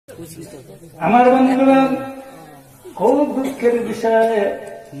আমার বন্ধুরা, খুব দুঃখের বিষয়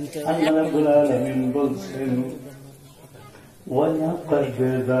আল্লাহ রাব্বুল আলামিন বলছেন, ওয়ালাকাদ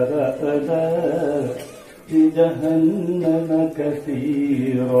যারা'না লিজাহান্নামা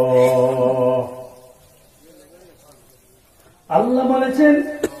কাসীরা। আল্লাহ বলেছেন,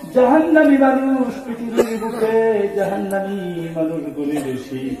 জাহান্নামী মানুষ পৃথিবীর বুকে, জাহান্নামী মানুষগুলি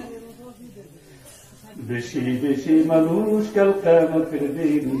বেশি বেশি বেশি মানুষ কাল কিয়ামতের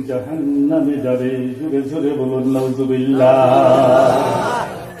দিন জাহান্নামে যাবে। জোরে জোরে বলুন নাউযুবিল্লাহ।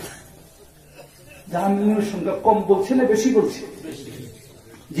 জাহান্নামের সংখ্যা কম বলছে না বেশি বলছে?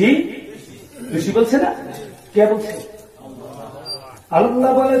 জি, বেশি বলছে না? কে বলছে?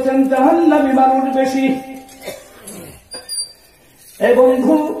 আল্লাহ বলেছেন জাহান্নামী মানুষ বেশি। এই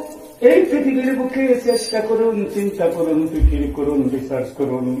বন্ধু, এই পৃথিবীর বুকে চেষ্টা করুন, চিন্তা করুন, ফিকির করুন, রিসার্চ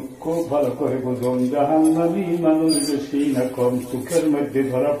করুন, খুব ভালো করে বুঝুন জাহান্নামী মানুষ বেশি না কম চোখের মধ্যে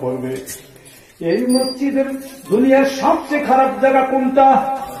ধরা পড়বে। এই মসজিদের দুনিয়ার সবচেয়ে খারাপ জায়গা কোনটা?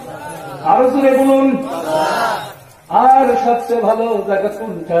 আরো জোরে বলুন। আর সবচেয়ে ভালো জায়গা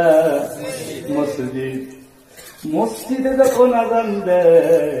কোনটা? মসজিদ। মসজিদে যখন আযান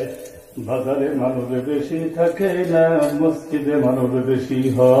দেয়, বাজারে মানুষ বেশি থাকে না, মসজিদে মানুষ বেশি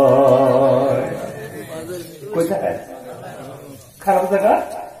হয়। কোথায় খারাপ জায়গা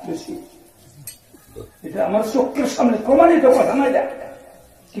বেশি? এটা আমার চোখের সামনে প্রমাণিত কথা না? এটা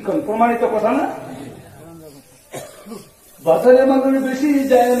কি কোন প্রমাণিত কথা না? বাজারে মানুষ বেশি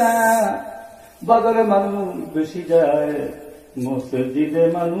যায় না, বাজারে মানুষ বেশি যায়, মসজিদে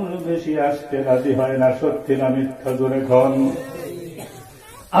মানুষ বেশি আসতে রাজি হয় না। সত্যি না মিথ্যা? জোরে খন।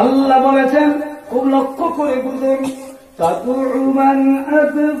 আল্লাহ বলেছেন, খুব লক্ষ্য করে বুঝুন, তাদউ মান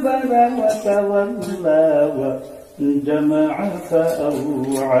আদবারা ওয়া তাওয়াল্লা ওয়া জামাআ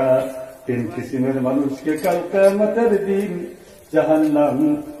ফাআওয়া। তিন কিসিমের মানুষকে কাল কিয়ামতের দিন জাহান্নাম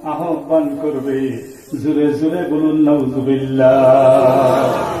আহ্বান করবে। জোরে জোরে বলুন নাউযুবিল্লাহ।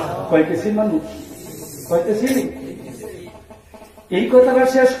 কয় কিসিম মানুষ? কয় কিসিম? এই কথাটা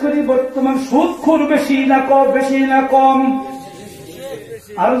শেষ করি। বর্তমান সুদখোর বেশি না কম? বেশি না কম?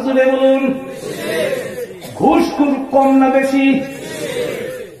 আর জোরে বলুন। ঘুষখোর কম না বেশি?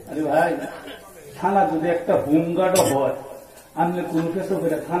 আরে ভাই, থানা যদি একটা হোমগার্ডও হয়, আপনি কোন কেসে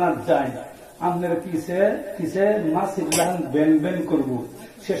করে থানার যায়, আপনার কিসে কিসে মাসির লাহান ব্যান ব্যান করবো,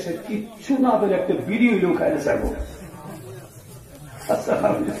 শেষে কিচ্ছু না বলে একটা বিড়ি হইলেও খাইলে যাবো।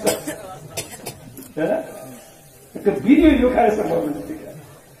 একটা বিড়ি হইলেও খাইলে যাবো।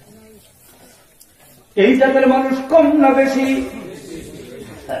 এই জাতের মানুষ কম না বেশি?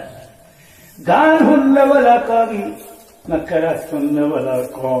 গান শুননেওয়ালা কম না কেরাত শুননেওয়ালা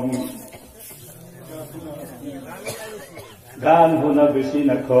কম? গান শোনা বেশি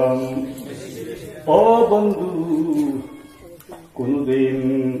না কম? ও বন্ধু, কোনদিন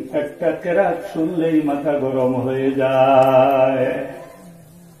একটা কেরাত শুনলেই মাথা গরম হয়ে যায়।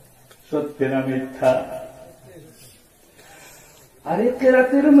 সত্যি না মিথ্যা? আরে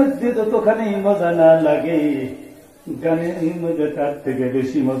কেরাতের মধ্যে যতখানি মজা না লাগে, গানের মধ্যে তার থেকে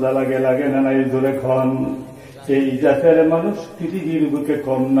বেশি মজা লাগে। লাগে না? নাই জোরে খন। এই জাতের মানুষ পৃথিবীর বুকে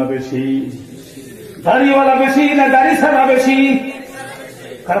কম না বেশি? দাড়িওয়ালা বেশি না দাড়ি ছাড়া বেশি?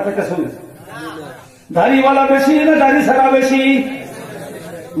 খারাপ একটা শুনে, দাড়িওয়ালা বেশি না দাড়ি ছাড়া বেশি?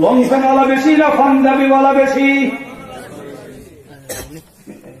 লংফেনওয়ালা বেশি না পাঞ্জাবিওয়ালা বেশি?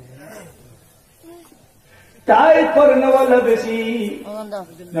 টাই পরনেওয়ালা বেশি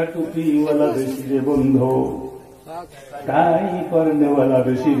না টুপিওয়ালা বেশি রে বন্ধু? টাই পরনেওয়ালা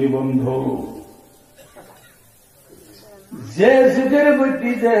বেশি রে বন্ধু। যে যুগের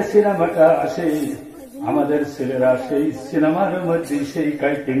মধ্যে যে সিনেমাটা আসে, আমাদের ছেলেরা সেই সিনেমার মধ্যে সেই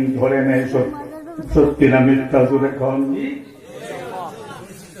কাইটিং ধরে নেয়। সত্যি না মিথ্যা? জোরে খন।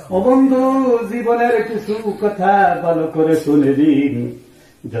 ও বন্ধু, জীবনের কিছু কথা ভালো করে শুনে দিন,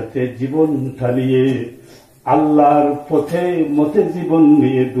 যাতে জীবন ঢালিয়ে আল্লাহর পথে মতে জীবন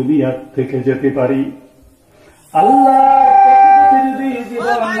নিয়ে দুনিয়ার থেকে যেতে পারি। আল্লাহর যদি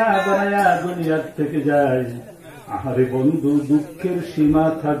জীবন না বানায়া দুনিয়ার থেকে যায়, আহারে বন্ধু, দুঃখের সীমা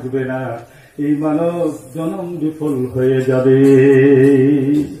থাকবে না। এই মানব জনম বিফল হয়ে যাবে।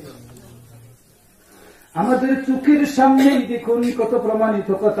 আমাদের চোখের সামনেই দেখুন কত প্রমাণিত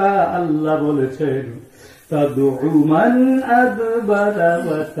কথা। আল্লাহ বলেছেন, তাদউ মান আদবারা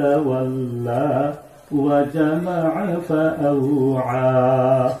ওয়া তাওয়াল্লা ওয়া জামাআ ফাআওয়া।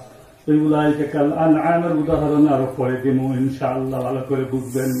 এগুলাকে কাল আনআমের উদাহরণ আরো পরে দিব ইনশাআল্লাহ, ভালো করে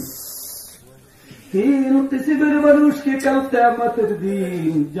বুঝবেন। তিন কিসিমের মানুষকে কাল কিয়ামতের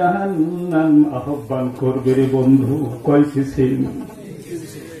দিন জাহান্নাম আহ্বান করবে রে বন্ধু। কয় কিসিম?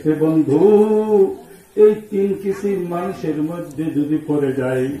 হে বন্ধু, এই 3 কিসিম মানুষের মধ্যে যদি পড়ে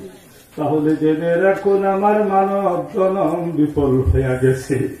যায় তাহলে জেনে রাখুন আমার মানব জনম বিফল হয়ে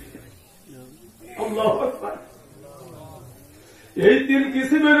গেছে। আল্লাহু আকবার। এই 3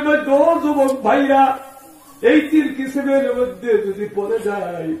 কিসিমের মধ্যে যুবক ভাইরা, এই 3 কিসিমের মধ্যে যদি পড়ে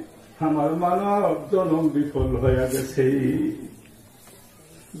যায় আমার মানব জনম বিফল হয়ে গেছে।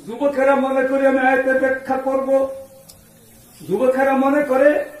 যুবকেরা মনে করে আমি আয়াতের ব্যাখ্যা করব, যুবকেরা মনে করে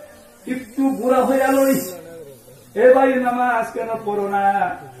একটু বুড়া হয়ে আলোই, এ ভাই নামাজ কেন পড়ো না,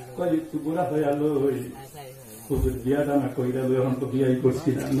 কই একটু বুড়া হয়ে আলোই, তোদের বিয়া দানা কইরা লই, এখন তো বিয়াই করছি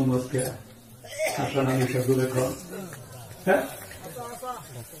না, নমস্কার হাসান আমি সাধুরে খান। হ্যাঁ,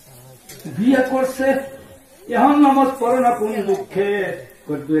 বিয়া করছে এখন নামাজ পড়ো না কোন দুঃখে,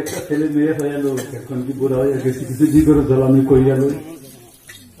 দু একটা ছেলে মেয়ে হয়ে এলো, এখন কি বুড়া হয়ে গেছে, কিছু কি করে জ্বালামি কইরা লই,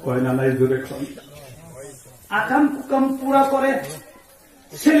 কয় না নাই জোরে খান। আকাম কুকাম পুরা করে,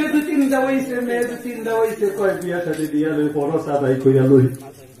 ছেলে 2-3টা হয়েছে, মেয়ে 2-3টা হয়েছে, কয় বিয়া সাথে দিয়া লই, পরশ আদায় কইরা লই,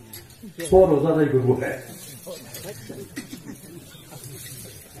 পরশ আদায় করবো। হ্যাঁ,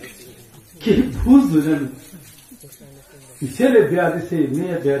 কি বুঝলেন, ছেলে বিয়া দিছে,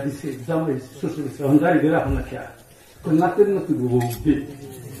 মেয়ে বিয়া দিছে, জামাই শ্বশুর গাড়ি বেড়া হল না, খেয়া নাতের নাতি বুঝবে,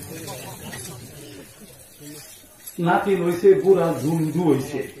 নাতি হয়েছে বুড়া ঝুমঝু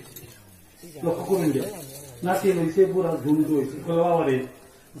হয়েছে, লক্ষ্য করুন যে নাতি হয়েছে বুড়া ঝুমঝু হয়েছে। বাবারে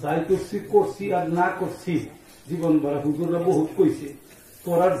যাই করছি করছি আর না করছি, জীবন ভরা হুজুররা বহুত কইছে,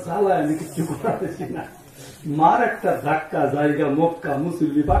 তোরার জ্বালায় আমি কিছু করাতেছি না, মার একটা ধাক্কা, জায়গা মক্কা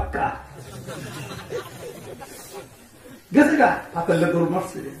মুসল্লি বাক্কা গেছে গা, হাতের দৌড়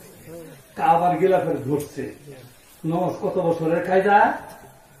মারছে, কাবার গেলাফের ধরছে, নমাজ কত বছরের কায়দা,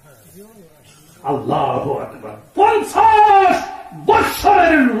 আল্লাহু আকবার, 50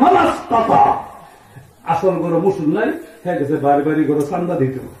 বছরের নামাজ কথা। আসল গরো মুসুল নাই, হ্যাঁ গেছে বাড়ি বাড়ি গরো চান্দা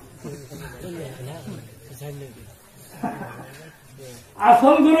দিত,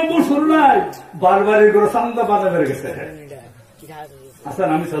 আসল গরো মুসুল নাই, বারবারি গরো চান্দা বাধা বেড়ে গেছে। আচ্ছা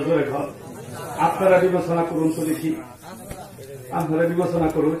আমি সাজরে ঘর, আপনারা বিবেচনা করুন তো দেখি, আপনারা বিবেচনা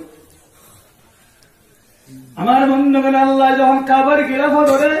করুন। আমার বন্ধুগণ, আল্লাহ যখন কাবার গিলাফা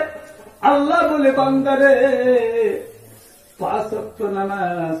ধরে আল্লাহ বলে বান্দারে 5 ওয়াক্ত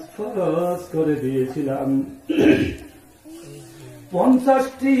নামাজ ফরজ করে দিয়েছিলাম,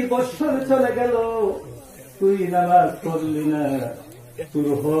 50টি বছর চলে গেল তুই নামাজ পড়লি না, তোর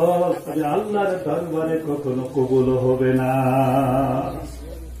হক আল্লাহর দরবারে কখনো কবুল হবে না।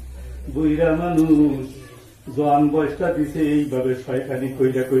 বুইরা মানুষ জোয়ান বয়সটা দিছে এইভাবে শয়তানি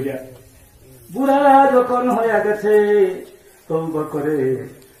কইরা কইরা, বুড়া যখন হয়ে গেছে তওবা করে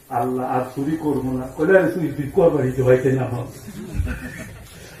আল্লাহ আর চুরি করবো না, কইলে আর চুরি তুই করবার হিতে হইতে না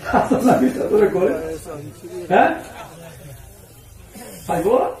করে, হ্যাঁ পাইব।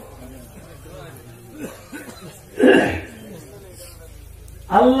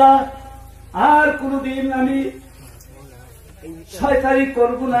 আল্লাহ আর কোনদিন আমি শয়তানি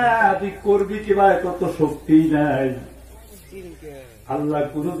করবো না, তুই করবি কিবা, কত শক্তি নাই, আল্লাহ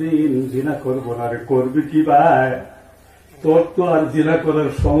কোনদিন জিনা করবো না, করবি কি ভাই, তোর তো আর জিনা করার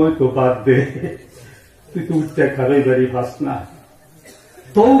সময় তো বাদ দে, তুই তো উঠতে খারাই বাড়ি পাস না।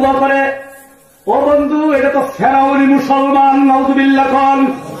 তওবা করে, ও বন্ধু এটা তো ফেরাউনি মুসলমান, নাউযুবিল্লাহ কন,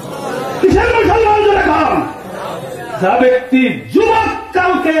 কিসের মুসলমান জোরে কন, যা ব্যক্তি যুবক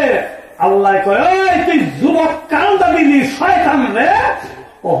কালকে আল্লাহ কয় তুই যুবক কাল দাবি শয়তান রে,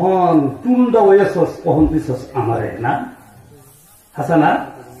 অহন টুন্ডা হয়েছস, অহন দিছস আমারে না, হাসানা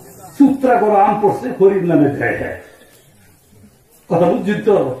সূত্রা করো আম পড়ছে হরির নামে দেয়, কথা বুঝছি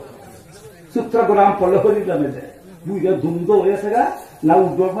তো, সূত্রা করে আম পড়লে হরির নামে দেয়, বুঝে ধুন্দ হয়েছে গা, না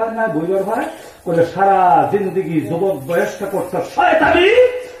উঠবার ভাই না বইবার ভাই, বলে সারা জিন্দগি যুবক বয়সটা করছে শয়তানি,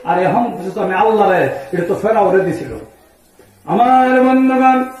 আর এখন আমি আল্লাহ রে, এটা তো ফেরাউরে দিছিল। আমার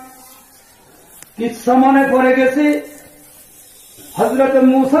বন্ধুগণ, কিচ্ছা মনে পড়ে গেছে, হযরত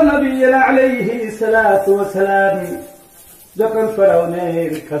মূসা নবী আলাইহিস সালাতু ওয়াস সালাম যখন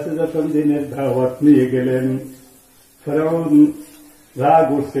ফেরাউনের কাছে যখন দিনের দাওয়াত নিয়ে গেলেন, ফেরাউন রাগ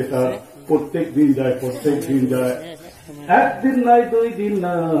উঠছে তার, প্রত্যেক দিন যায়, একদিন নয় 2 দিন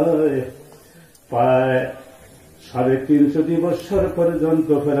নয়, প্রায় 350 বছর পর্যন্ত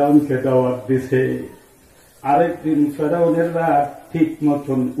ফেরাউনকে দাওয়াত দিছে। আরেকদিন ফেরাউনের রাগ ঠিক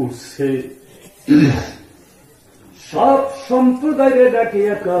মতন উঠছে, সব সম্প্রদায়ের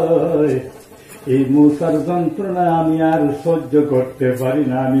ডাকিয়া কয় এই মূসার যন্ত্রণা আমি আর সহ্য করতে পারি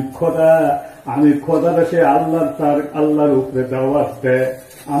না, আমি খোদা সে আল্লাহর উপরে দাওয়াত দেয়,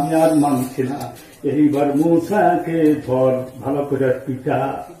 আমি আর মানছি না, এইবার মূসাকে ধর, ভালো করে পিটা,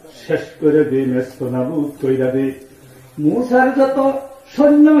 শেষ করে দে, নেস্তনাবুদ কইরা দে। মূসার যত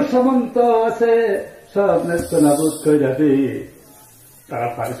সৈন্য সামন্ত আছে সব নেত্য নাবুদ কইরা দিয়ে তারা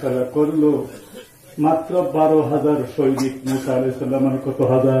ফায়সালা করলো মাত্র 12,000 সৈনিক। মুসা আলাইহিস সালামের কত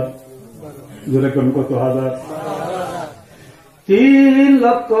হাজার? যেরকম কত হাজার? 3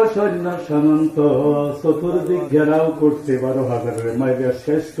 লক্ষ সৈন্য সামন্ত চতুর্দিক ঘেরাও করছে। 12,000 মাইরে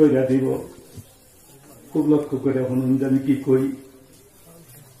শেষ কইরা দিব। খুব লক্ষ্য করে শুনুন যে আমি কি কই।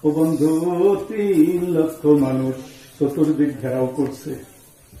 ও বন্ধু, 3 লক্ষ মানুষ চতুর্দিক ঘেরাও করছে।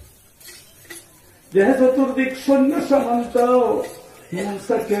 যে চতুর্দিক সৈন্য সামন্ত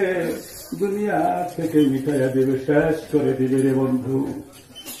মুসাকে দুনিয়া থেকে মিটাইয়া দেবে, শেষ করে দিবে রে বন্ধু।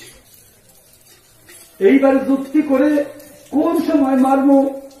 এইবার যুক্তি করে কোন সময় মারবো?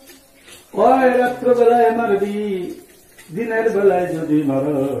 কয় রাত্রবেলায় মারবি, দিনের বেলায় যদি মার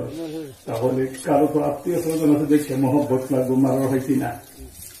তাহলে কারো তো আত্মীয় স্বজন আছে দেখে মহব্বত লাগবো, মারা হয়েছি না।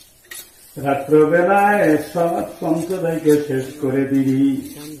 রাত্রবেলায় সব সম্প্রদায়কে শেষ করে দিবি।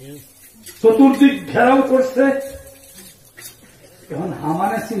 চতুর্দিক ঘেরাও করছে। এখন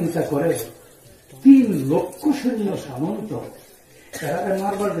হামানে চিন্তা করে 3 লক্ষ সৈন্য সামন্ত এরা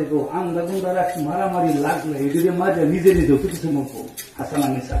মারবার দেখো, আন্দা গুন্দার মারামারি লাগলে এদিকে মাঝে নিজে নিজেও তো কিছু মরবো। হাসানা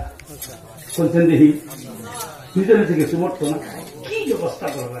নিসা বলছেন দেখি নিজে নিজে কিছু মরতো না। কি ব্যবস্থা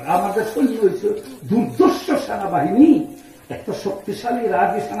করবেন? আমাদের সৈন্য হয়েছে দুর্দর্শ সেনাবাহিনী, একটা শক্তিশালী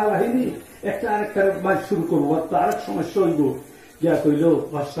রাগী সেনাবাহিনী, একটা আরেকটার মাঝ শুরু করবো। তো আরেক সমস্যা হইব, যা কইল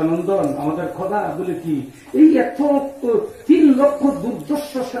বাদশানন্দন আমাদের খোদা বলে কি এই এত 3 লক্ষ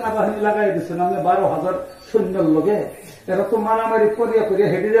দুর্দর্শ সেনাবাহিনী লাগাই দিচ্ছেন, আমি 12,000 সৈন্যের লোকে এরা তো মারামারি করিয়া করিয়া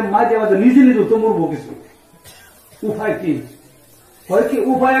হেঁটে মাঝে মাঝে নিজে নিজে তো মরবো। কিছু উপায় কি? হয় কি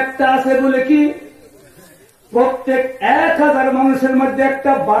উপায় একটা আছে বলে কি প্রত্যেক 1000 মানুষের মধ্যে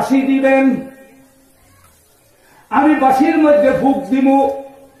একটা বাঁশি দিবেন, আমি বাঁশির মধ্যে ফুক দিব,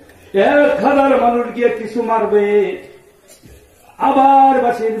 1000 মানুষ গিয়ে কিছু মারবে, আবার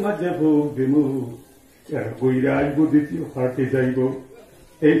বাঁশির মধ্যে ফুক দিব, বইরা আসব, দ্বিতীয় পার্টি যাইব।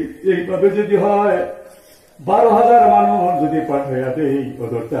 এইভাবে যদি হয় 12,000 মানুষ যদি পাঠাইয়া দেই,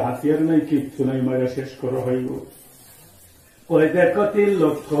 ওদেরতে হাতিয়ার নাই, কিচ্ছু নাই, মারা শেষ করা হইব। ওই দেখো 3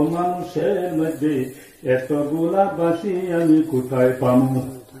 লক্ষ মানুষের মধ্যে এতগুলা বাঁশি আমি কোথায় পামু?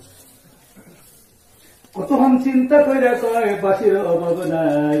 কতক্ষণ চিন্তা করে কয় বাঁশির অভাব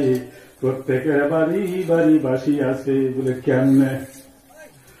নাই, প্রত্যেকের বাড়ি বাড়ি বাঁশি আছে। বলে কেমনে?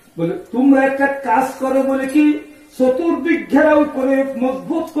 বলে তোমরা একটা কাজ করো, বলে কি চতুর্দিক ঘেরাও করে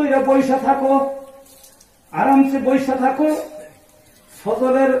মজবুত করে বৈশা থাকো, আরামসে বৈশা থাকো।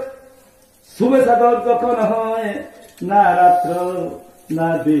 ফজরের শুভেচ্ছা দল যখন হয়, না রাত্র না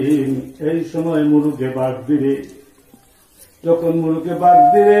দিন, এই সময় মুরুগে বাঘ দিবে। যখন মুরুগে বাঘ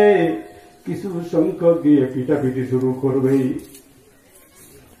দিবে, কিছু সংখ্যক দিয়ে পিটাপিটি শুরু করবে।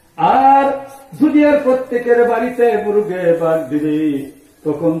 আর দুনিয়ার প্রত্যেকের বাড়িতে মুরুগে বাঘ দিবে,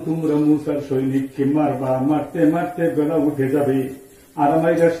 তখন তোমরা মুসার সৈনিককে মারবা। মারতে মারতে বেলা উঠে যাবে, আর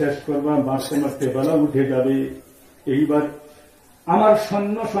মাইরা শেষ করবা, মারতে মারতে বেলা উঠে যাবে। এইবার আমার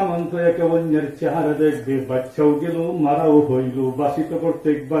সৈন্য সামন্ত একে অন্যের চেহারা দেখবে, বাচ্চাও গেল, মারাও হইল, বাসি তো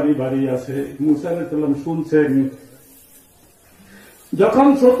প্রত্যেক বাড়ি বাড়ি আছে। মুসা আলাইহিস সালাম শুনছেন। যখন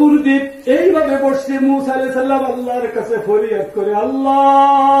চতুর্দিক এইভাবে বসছে, মুসা আলাইহিস সালাম আল্লাহর কাছে ফরিয়াদ করে,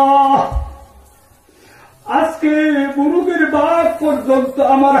 আল্লাহ আজকে মুরুগের বাঘ পর্যন্ত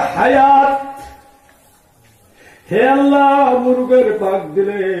আমার হায়াত, হে আল্লাহ মুরুগের বাঘ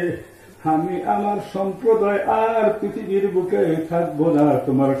দিলে আমি আমার সম্প্রদায় আর পৃথিবীর বুকে থাকবো না,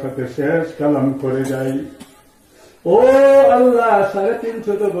 তোমার সাথে শেষ কালাম করে যাই। ও আল্লাহ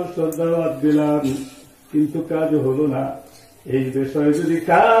 350 বছর দাওয়াত দিলাম, কিন্তু কাজ হলো না। এই বিষয়ে যদি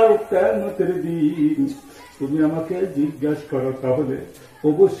কাল কিয়ামতের দিন তুমি আমাকে জিজ্ঞাসা করো, তাহলে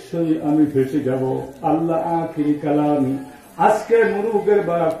অবশ্যই আমি ভেসে যাব। আল্লাহ আখিরি কালাম, আজকে মুরুগের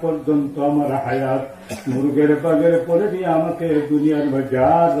বাঘ পর্যন্ত আমার হায়াত, মুরুগের বাঘের পরে দিয়ে আমাকে দুনিয়ার মধ্যে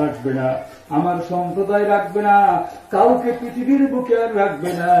আর রাখবে না, আমার সম্প্রদায় রাখবে না, কাউকে পৃথিবীর বুকে আর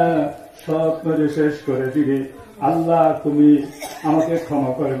রাখবে না, সব মেরে শেষ করে দিবে। আল্লাহ তুমি আমাকে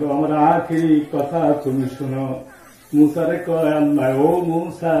ক্ষমা করে দাও, আমার আখিরি কথা তুমি শোনো। মুসারে কয় আল্লাহ, ও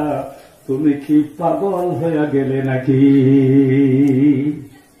মুসা তুমি কি পাগল হয়ে গেলে নাকি?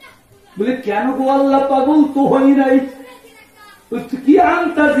 বলে কেন গো আল্লাহ, পাগল তো হই নাই। কি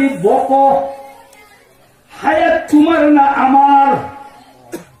আন্তাজি বক, হায়াত তোমার না আমার?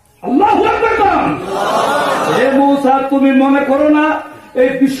 আল্লাহু আকবার। হে মুসা তুমি মনে করো না এই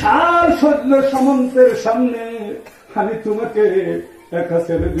বিশাল সৈন্য সামন্তের সামনে আমি তোমাকে একা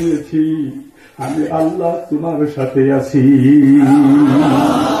ছেড়ে দিয়েছি, আমি আল্লাহ তোমার সাথে আছি।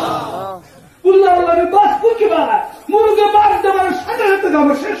 মুরুগে বাদ দেবার সাথে সাথে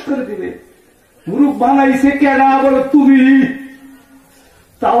আমার শেষ করে দিবে। মুরুগ বানাইছে কেনা? বলো তুমি।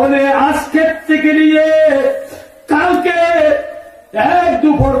 তাহলে আজকের থেকে নিয়ে কালকে এক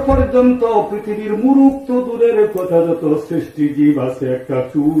দুপুর পর্যন্ত পৃথিবীর মুরুখ তো দূরের কথা, যত সৃষ্টি জীব আছে একটা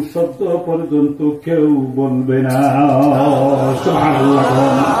চুর শব্দ পর্যন্ত কেউ বলবে না।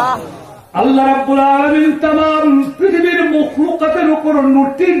 আল্লাহ রাব্বুল আলামিন তামাম পৃথিবীর মখলুকাতের উপর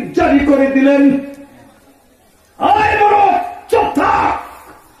নোটিশ জারি করে দিলেন, আয় বড় চুপ থাক,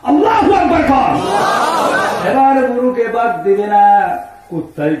 আল্লাহু আকবার কর। এবার গরুকে বাদ দিবে না,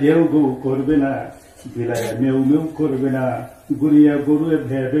 কুত্তায় ঘেউ ঘেউ করবে না, বিলায় মেউ মেউ করবে না, গুড়িয়া গরুয়ে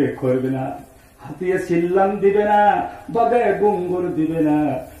ভে ভে করবে না, হাতিয়ে চিল্লাম দিবে না, বাগায় গুঙ্গুর দিবে না,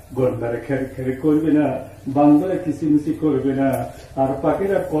 গন্ডারে খের খের করবে না, বান্দরে কিচিমিচি করবে না, আর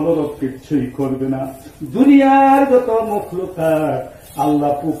পাখিরা কলরব কিচ্ছুই করবে না। দুনিয়ার যত মখলুকাত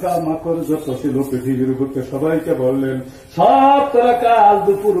আল্লাহ পোকা মাকড় যত ছিল পৃথিবীর বুকে সবাইকে বললেন, সব তোরা কাল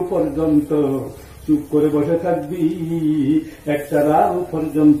দুপুর পর্যন্ত চুপ করে বসে থাকবি, একটা রাত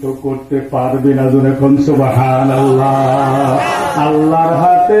পর্যন্ত করতে পারবি না। যখন সুবহানাল্লাহ, আল্লাহর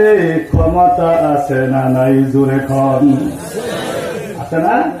হাতে ক্ষমতা আছে না নাই? জোরে খন আছে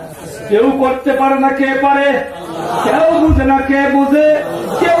না? কেউ করতে পারে না, কে পারে? কেউ বুঝে না, কে বুঝে?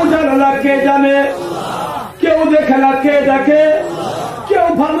 কেউ জানে না, কে জানে? কেউ দেখে না, কে দেখে? কেউ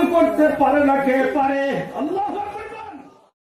ভালো করতে পারে না, কে পারে? আল্লাহ।